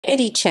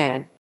Eddie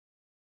Chan.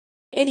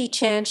 Eddie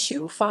Chan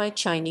Shu-fai,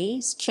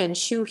 Chinese, Chan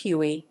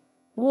Shu-fai,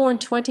 born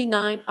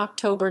 29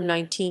 October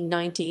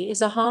 1990, is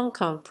a Hong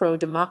Kong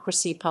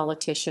pro-democracy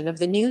politician of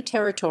the New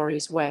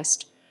Territories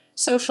West,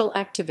 social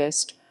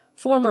activist,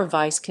 former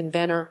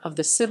vice-convener of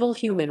the Civil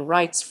Human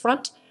Rights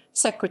Front,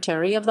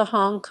 secretary of the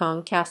Hong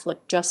Kong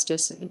Catholic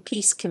Justice and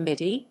Peace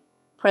Committee,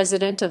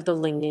 president of the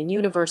Lingnan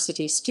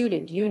University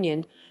Student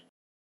Union.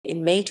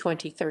 In May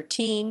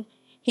 2013,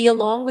 he,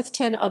 along with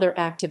 10 other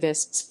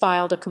activists,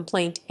 filed a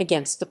complaint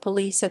against the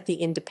police at the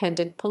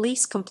Independent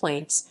Police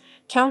Complaints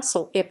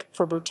Council (IP)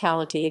 for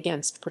brutality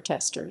against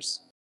protesters.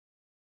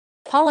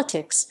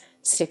 Politics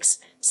 6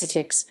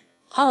 politics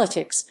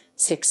politics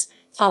 6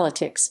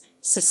 politics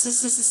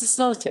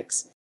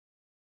politics.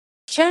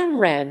 Chan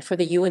ran for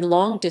the Yuen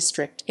Long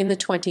district in the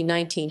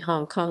 2019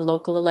 Hong Kong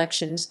local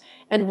elections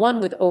and won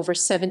with over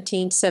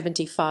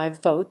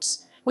 1,775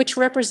 votes, which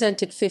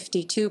represented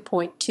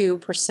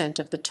 52.2%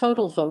 of the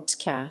total votes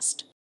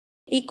cast.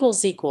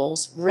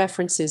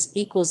 References